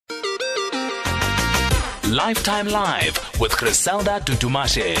Lifetime Live with Griselda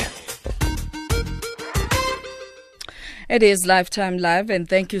Tutumashe. It is Lifetime Live, and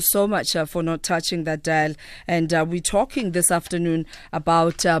thank you so much for not touching that dial. And we're talking this afternoon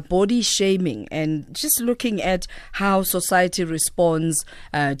about body shaming and just looking at how society responds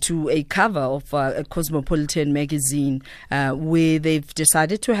to a cover of a Cosmopolitan magazine where they've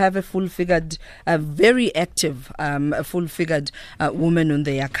decided to have a full-figured, very active, full-figured woman on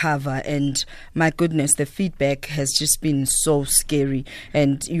their cover. And my goodness, the feedback has just been so scary.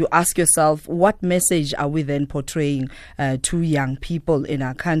 And you ask yourself, what message are we then portraying to young people in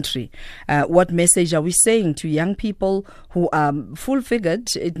our country? What message are we saying to young people who are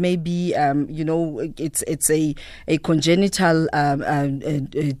full-figured? It may be, it's a congenital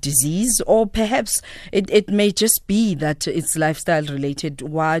disease, or perhaps it may just be that it's lifestyle-related.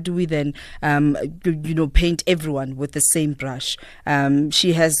 Why do we then, paint everyone with the same brush?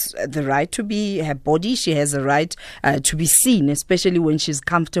 She has the right to be her body. She has a right to be seen, especially when she's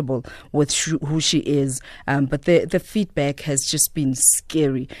comfortable with who she is. But the feedback has just been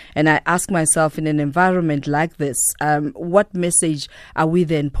scary. And I ask myself, in an environment like this, what message are we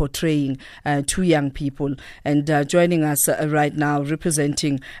then portraying to young people? And joining us right now,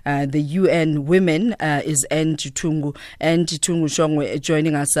 representing the UN Women, is Incl. Incl Shongwe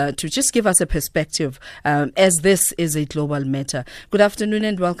joining us to just give us a perspective as this is a global matter. Good afternoon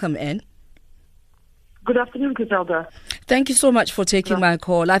and welcome, Anne. Good afternoon, Griselda. Thank you so much for taking my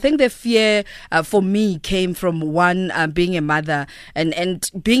call. I think the fear for me came from one, being a mother and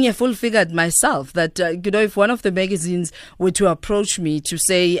being a full-figured myself, that, if one of the magazines were to approach me to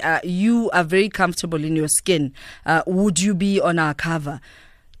say, you are very comfortable in your skin, would you be on our cover?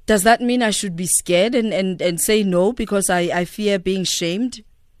 Does that mean I should be scared and say no because I fear being shamed?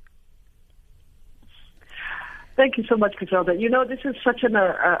 Thank you so much, Griselda. This is such an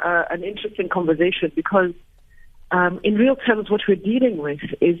interesting conversation because in real terms, what we're dealing with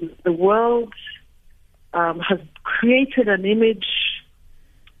is the world has created an image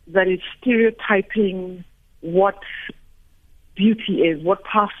that is stereotyping what beauty is, what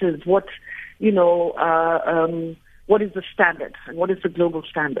passes, what is the standard and what is the global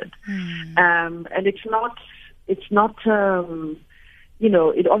standard. And it's not, it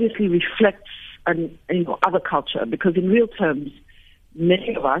obviously reflects other culture, because in real terms,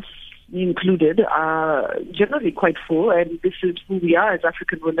 many of us, me included, are generally quite full, and this is who we are as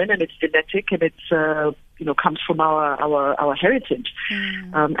African women, and it's genetic, and it's comes from our heritage,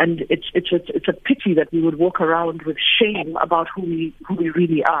 and it's a pity that we would walk around with shame about who we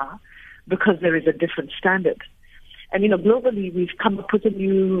really are, because there is a different standard. And, globally, we've come up with a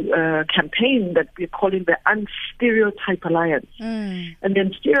new campaign that we're calling the Unstereotype Alliance. And the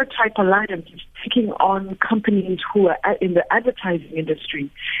Unstereotype Alliance is taking on companies who are in the advertising industry,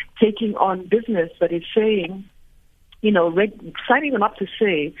 taking on business that is saying, signing them up to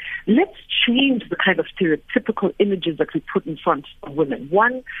say, let's change the kind of stereotypical images that we put in front of women.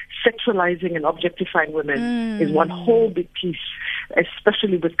 One, sexualizing and objectifying women is one whole big piece,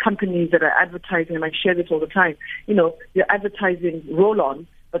 especially with companies that are advertising, and I share this all the time. You're advertising roll-on,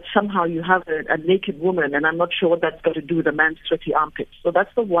 but somehow you have a naked woman, and I'm not sure what that's got to do with a man's sweaty armpits. So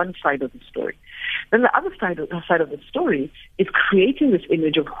that's the one side of the story. Then the other side of the story is creating this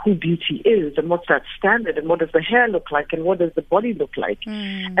image of who beauty is, and what's that standard, and what does the hair look like, and what does the body look like.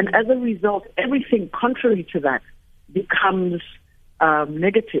 And as a result, everything contrary to that becomes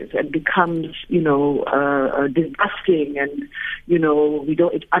negative and becomes, disgusting, and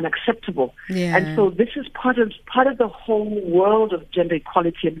it's unacceptable. Yeah. And so this is part of the whole world of gender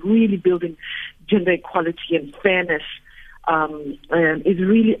equality, and really building gender equality and fairness is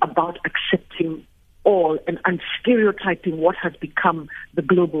really about accepting all and stereotyping what has become the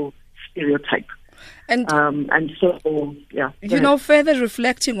global stereotype. And so, yeah. Further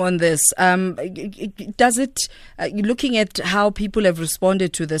reflecting on this, does it, looking at how people have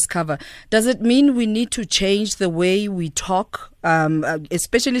responded to this cover, does it mean we need to change the way we talk,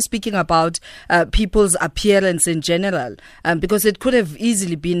 especially speaking about people's appearance in general? Because it could have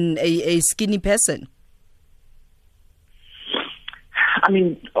easily been a skinny person. I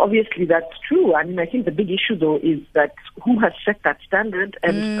mean, obviously that's true. I mean, I think the big issue, though, is that who has set that standard,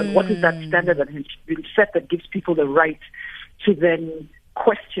 and what is that standard that has been set that gives people the right to then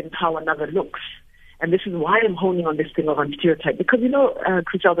question how another looks. And this is why I'm honing on this thing of stereotype, because,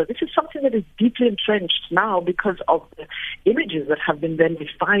 Griselda, this is something that is deeply entrenched now because of the images that have been then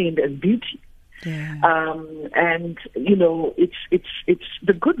defined as beauty. Yeah. It's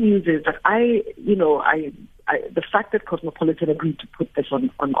the good news is that I the fact that Cosmopolitan agreed to put this on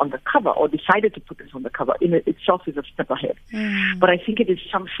the cover, or decided to put this on the cover, in itself is a step ahead. But I think it is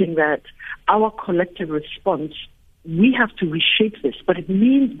something that our collective response, we have to reshape this. But it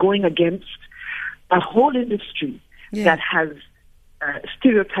means going against a whole industry that has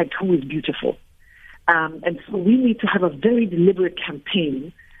stereotyped who is beautiful. And so we need to have a very deliberate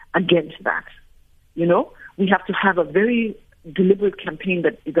campaign against that. You know, we have to have a very deliberate campaign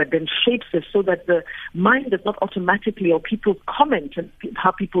that then shapes this, so that the mind does not automatically, or people's comment and how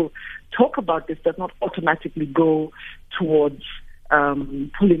people talk about this does not automatically go towards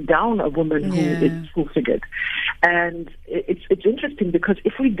pulling down a woman who is full-figured. And it's interesting, because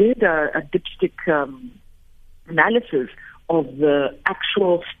if we did a dipstick analysis of the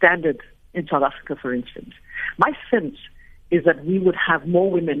actual standard in South Africa, for instance, my sense is that we would have more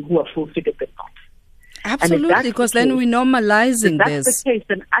women who are full-figured than not. Absolutely, because then we're normalizing this. If that's the case,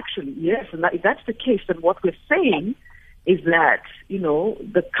 then actually, yes, and if that's the case, then what we're saying is that, you know,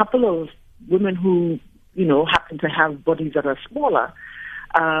 the couple of women who, you know, happen to have bodies that are smaller,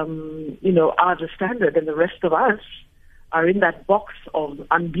 you know, are the standard, and the rest of us are in that box of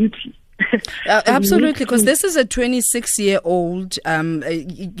unbeauty. Absolutely, because this is a 26-year-old.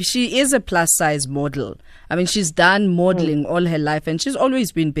 She is a plus-size model. I mean, she's done modeling all her life, and she's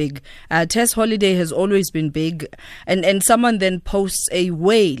always been big. Tess Holiday has always been big. And someone then posts a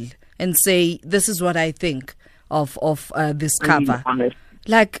whale and say, this is what I think of this cover. Honest.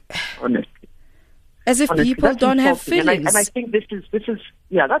 Like, honestly. As if people don't have feelings. And I think this is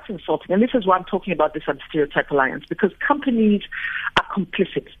that's insulting. And this is why I'm talking about this Stereotype Alliance, because companies are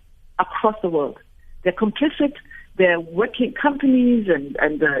complicit across the world. They're complicit. They're working companies,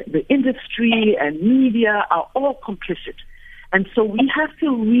 and the industry and media are all complicit. And so we have to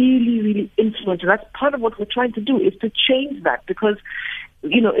really, really influence. And that's part of what we're trying to do, is to change that, because,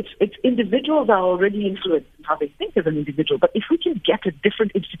 you know, it's individuals are already influenced in how they think as an individual. But if we can get a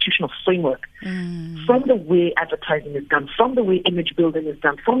different institutional framework from the way advertising is done, from the way image building is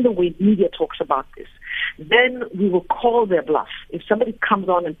done, from the way media talks about this, then we will call their bluff. If somebody comes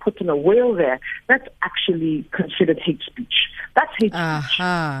on and puts in a whale there, that's actually considered hate speech. That's hate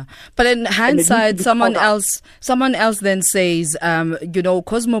speech. But in hindsight, someone else then says, you know,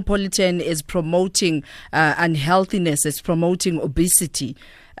 Cosmopolitan is promoting unhealthiness, it's promoting obesity.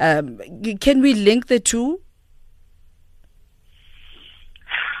 Can we link the two?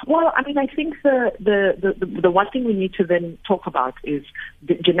 Well, I mean, I think the one thing we need to then talk about is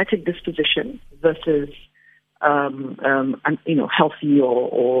the genetic disposition versus you know, healthy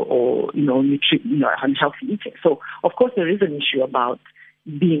or you know, unhealthy eating. So, of course, there is an issue about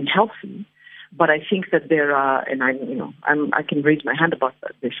being healthy, but I think that there are, and I can raise my hand about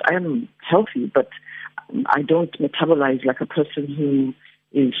this. I am healthy, but I don't metabolize like a person who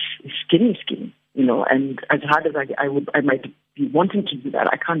is skinny, you know. And as hard as I might be wanting to do that,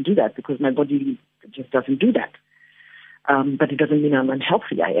 I can't do that because my body just doesn't do that. But it doesn't mean I'm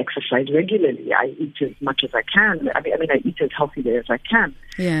unhealthy. I exercise regularly. I eat as much as I can. I mean, I eat as healthy as I can.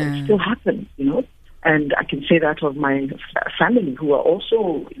 Yeah. It still happens, you know. And I can say that of my family, who are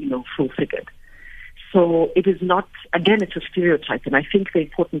also, you know, full-figured. So it is not, again, it's a stereotype. And I think the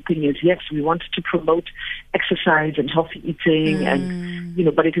important thing is, yes, we want to promote exercise and healthy eating, and, you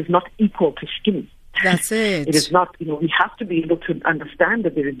know, but it is not equal to skinny. That's it. It is not, you know, we have to be able to understand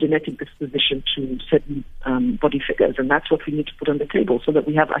that there is genetic disposition to certain body figures, and that's what we need to put on the table so that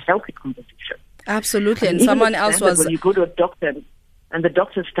we have a healthy conversation. Makes and someone else was... When you go to a doctor, and the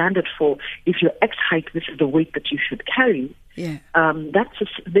doctor's standard for, if you're X height, this is the weight that you should carry, that's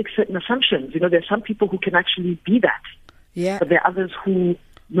makes certain assumptions. You know, there are some people who can actually be that. Yeah. But there are others who,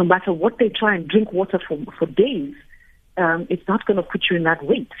 no matter what they try and drink water for days, it's not going to put you in that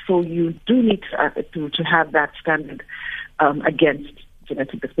weight. So you do need to have that standard against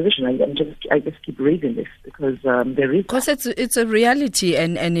genetic disposition. I just keep raising this because there is. Because it's a reality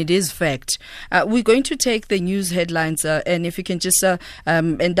and it is fact. We're going to take the news headlines, and if you can just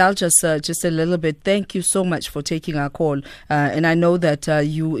indulge us just a little bit. Thank you so much for taking our call. And I know that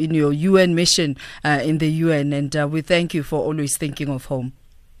you in your UN mission in the UN, and we thank you for always thinking of home.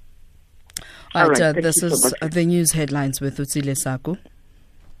 All right, this is so the news headlines with Utsile Saku.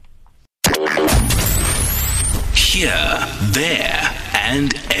 Here, there,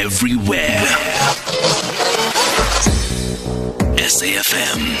 and everywhere.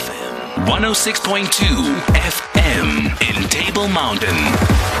 SAFM 106.2 FM in Table Mountain.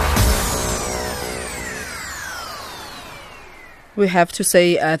 We have to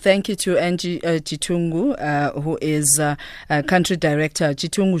say thank you to Angie Chitungu, who is country director,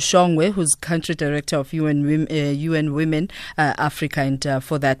 Chitungu Shongwe, who's country director of UN Women Africa, and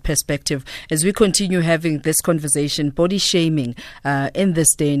for that perspective. As we continue having this conversation, body shaming in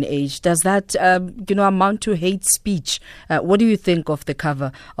this day and age, does that amount to hate speech? What do you think of the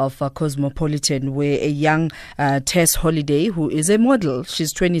cover of Cosmopolitan, where a young Tess Holiday, who is a model,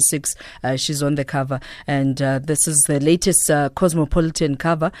 she's 26, she's on the cover, and this is the latest Cosmopolitan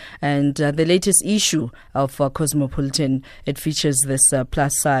cover, and the latest issue of Cosmopolitan. It features this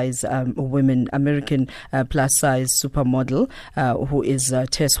plus size American plus size supermodel who is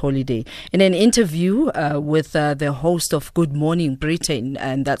Tess Holiday. In an interview with the host of Good Morning Britain,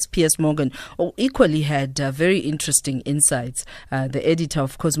 and that's Piers Morgan, who equally had very interesting insights. The editor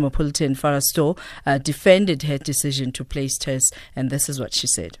of Cosmopolitan, Farah Stowe, defended her decision to place Tess, and this is what she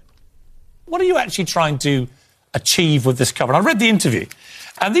said. What are you actually trying to achieve with this cover? And I read the interview,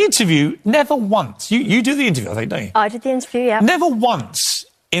 and the interview never once, you do the interview, I think, don't you? I did the interview, yeah. Never once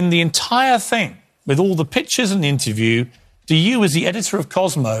in the entire thing, with all the pictures and the interview, do you, as the editor of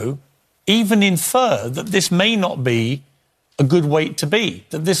Cosmo, even infer that this may not be a good weight to be,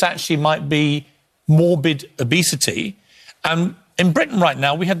 that this actually might be morbid obesity. And in Britain right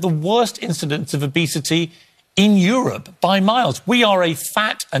now, we have the worst incidence of obesity in Europe by miles. We are a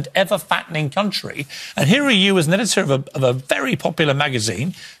fat and ever-fattening country. And here are you, as an editor of a very popular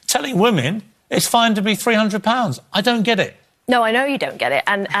magazine, telling women it's fine to be 300 pounds. I don't get it. No, I know you don't get it.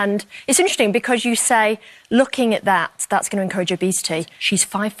 And it's interesting because you say, looking at that's going to encourage obesity. She's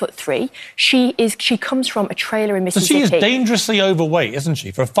 5'3". She comes from a trailer in Mississippi. So she is dangerously overweight, isn't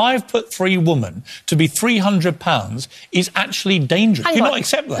she? For a 5'3" woman to be 300 pounds is actually dangerous. Do you not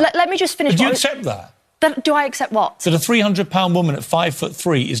accept that? Let me just finish. Do you accept that? Do I accept what? That a 300-pound woman at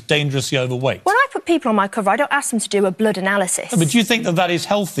 5'3" is dangerously overweight. When I put people on my cover, I don't ask them to do a blood analysis. No, but do you think that that is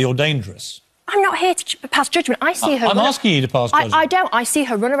healthy or dangerous? I'm not here to pass judgment. I see her... I'm asking you to pass judgment. I don't. I see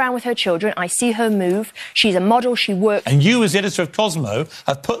her run around with her children. I see her move. She's a model. She works... And you, as the editor of Cosmo,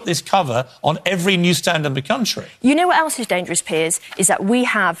 have put this cover on every newsstand in the country. You know what else is dangerous, Piers, is that we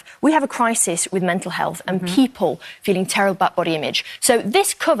have a crisis with mental health and people feeling terrible about body image. So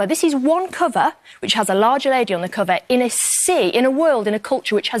this cover, this is one cover which has a larger lady on the cover in a world, in a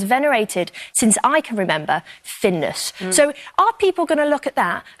culture which has venerated, since I can remember, thinness. So are people going to look at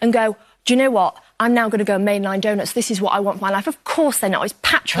that and go, do you know what? I'm now going to go mainline donuts. This is what I want for my life. Of course they're not. It's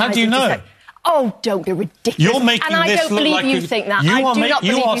patronising. How do you know? Oh, don't be ridiculous. You're making and this I don't believe like you think that. I do not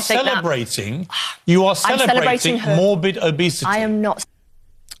believe you think that. You are celebrating morbid obesity. I am not.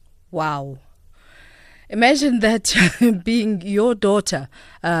 Wow. Imagine that being your daughter,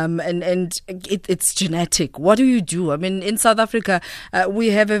 and it's genetic. What do you do? I mean, in South Africa,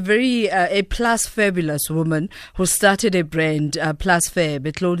 we have a plus fabulous woman who started a brand, Plus Fab,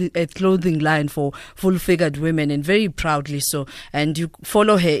 a clothing line for full-figured women, and very proudly so. And you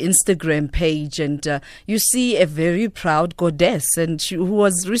follow her Instagram page, and you see a very proud goddess, and who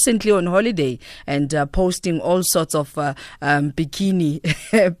was recently on holiday and posting all sorts of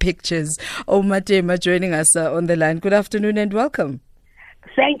bikini pictures. Matema joining us on the line. Good afternoon and welcome.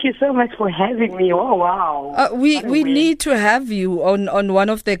 Thank you so much for having me. Oh, wow. We need to have you on one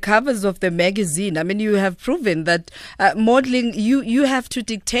of the covers of the magazine. I mean, you have proven that modeling, you have to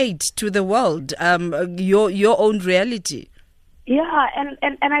dictate to the world your own reality. Yeah, and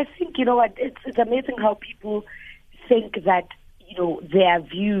I think, you know what, it's amazing how people think that, you know, their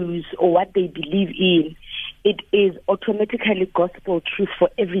views or what they believe in, it is automatically gospel truth for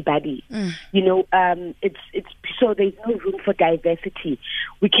everybody. You know, it's so there's no room for diversity.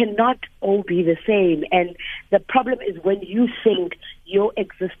 We cannot all be the same. And the problem is when you think your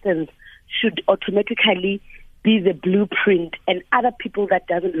existence should automatically be the blueprint, and other people that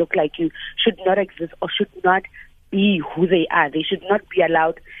doesn't look like you should not exist or should not be who they are. They should not be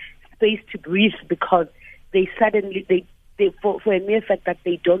allowed space to breathe because they suddenly for a mere fact that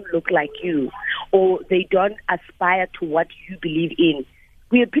they don't look like you or they don't aspire to what you believe in.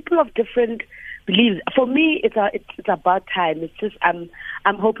 We are people of different beliefs. For me, it's about time. It's just I'm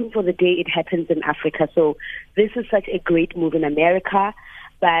hoping for the day it happens in Africa. So this is such a great move in America,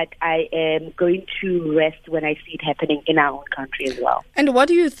 but I am going to rest when I see it happening in our own country as well. And what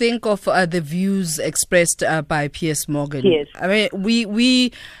do you think of the views expressed by Piers Morgan? Yes. I mean,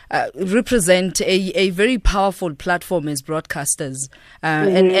 we represent a very powerful platform as broadcasters,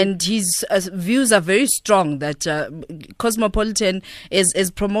 and his views are very strong that Cosmopolitan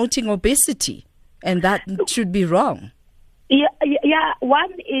is promoting obesity, and that should be wrong. Yeah.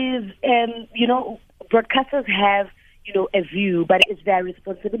 One is, you know, broadcasters have, a view, but it's their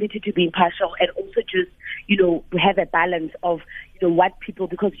responsibility to be impartial and also just, have a balance of, what people,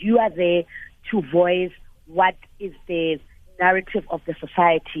 because you are there to voice what is the narrative of the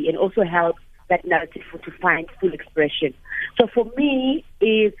society and also help that narrative to find full expression. So for me,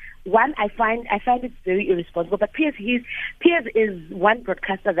 is one, I find it very irresponsible. But Piers is one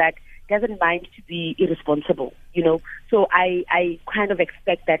broadcaster that doesn't mind to be irresponsible, So I kind of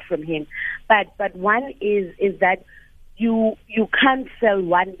expect that from him. But one is that you can't sell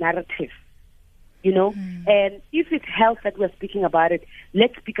one narrative, And if it's health that we're speaking about it,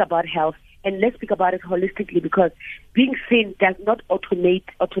 let's speak about health and let's speak about it holistically, because being thin does not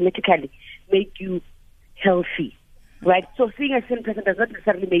automatically make you healthy, right? So seeing a thin person does not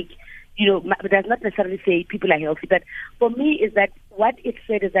necessarily make, does not necessarily say people are healthy. But for me, is that what it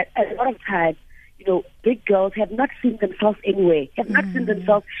said is that a lot of times, big girls have not seen themselves anywhere, have not seen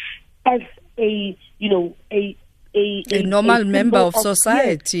themselves as a normal member of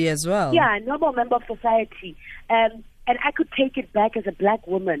society as well. Yeah, a normal member of society. And I could take it back as a black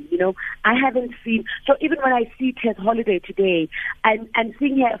woman, I haven't seen, so even when I see Tess Holiday today, I'm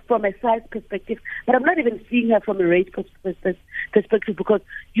seeing her from a size perspective, but I'm not even seeing her from a race perspective, because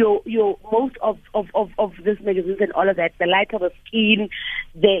you're most of this magazines and all of that, the lighter the skin,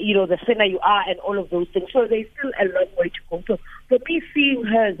 the thinner you are and all of those things. So there's still a long way to go. So for me, seeing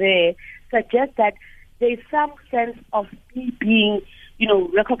her there suggests that there's some sense of me being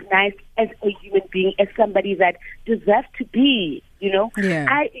recognized as a human being, as somebody that deserves to be,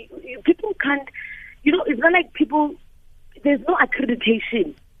 Yeah. People can't, it's not like there's no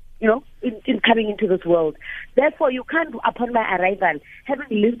accreditation, in coming into this world. Therefore, you can't, upon my arrival, having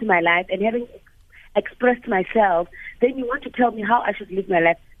lived my life and having expressed myself, then you want to tell me how I should live my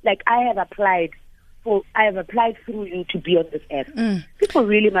life. Like I have applied through you to be on this earth. People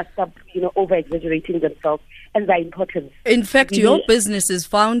really must stop, over-exaggerating themselves and their importance. In fact, your business is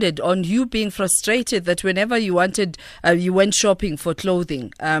founded on you being frustrated that whenever you wanted, you went shopping for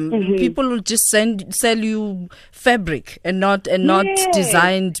clothing, people will just sell you fabric and not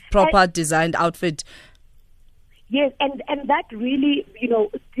proper designed outfit. Yes, and that really,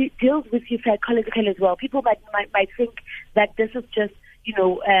 deals with you psychologically as well. People might think that this is just,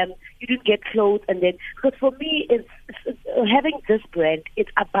 you didn't get clothes, and then, because for me, it's having this brand, it's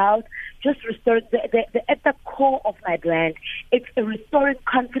about just restoring at the core of my brand, it's restoring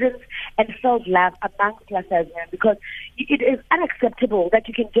confidence and self-love amongst plus size men, because it is unacceptable that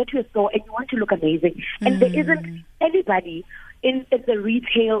you can get to a store and you want to look amazing, and there isn't anybody in the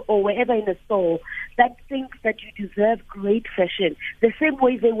retail or wherever in the store that thinks that you deserve great fashion the same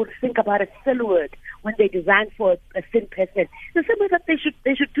way they would think about a silhouette when they design for a thin person. The same way that they should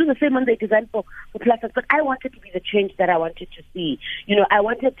do the same when they design for plus size. But I wanted to be the change that I wanted to see. I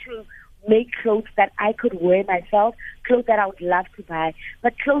wanted to make clothes that I could wear myself, clothes that I would love to buy,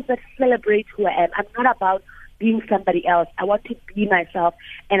 but clothes that celebrate who I am. I'm not about being somebody else. I want to be myself,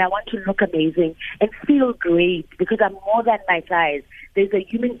 and I want to look amazing and feel great, because I'm more than my size. There's a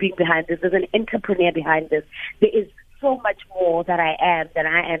human being behind this. There's an entrepreneur behind this. There is so much more that I am than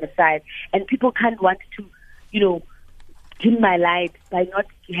I am a size. And people can't want to, dim my light by not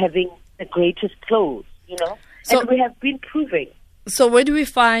having the greatest clothes, So, and we have been proving. So where do we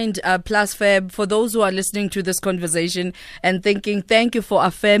find Plus Fab, for those who are listening to this conversation and thinking, thank you for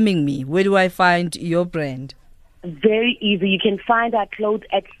affirming me? Where do I find your brand? Very easy. You can find our clothes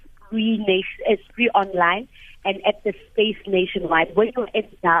at Spree online and at the Space Nationwide. When you're in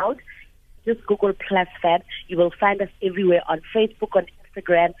doubt, just Google Plus Fab. You will find us everywhere, on Facebook, on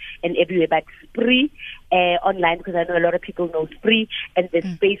Instagram, and everywhere. But Spree online, because I know a lot of people know Spree, and the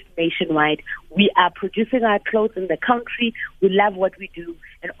Space Nationwide. We are producing our clothes in the country. We love what we do,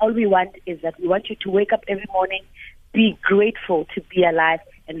 and all we want is that we want you to wake up every morning, be grateful to be alive,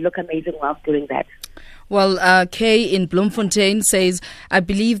 and look amazing whilst doing that. Well, Kay in Bloemfontein says, I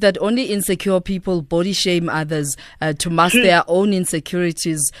believe that only insecure people body shame others to mask their own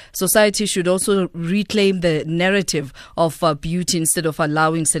insecurities. Society should also reclaim the narrative of beauty instead of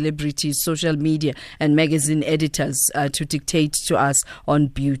allowing celebrities, social media and magazine editors to dictate to us on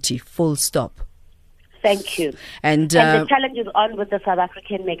beauty. Full stop. Thank you. And the challenge is on with the South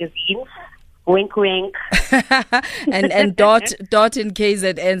African magazines. Wink, wink. and Dot in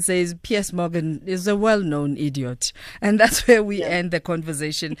KZN says, Piers Morgan is a well-known idiot. And that's where we end the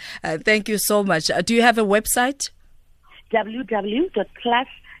conversation. Thank you so much. Do you have a website?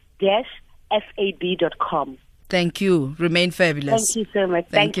 www.plus-fab.com. Thank you. Remain fabulous. Thank you so much.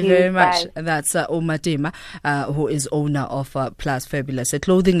 Thank you very much. That's Omatema, who is owner of Plus Fabulous, a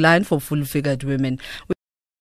clothing line for full-figured women.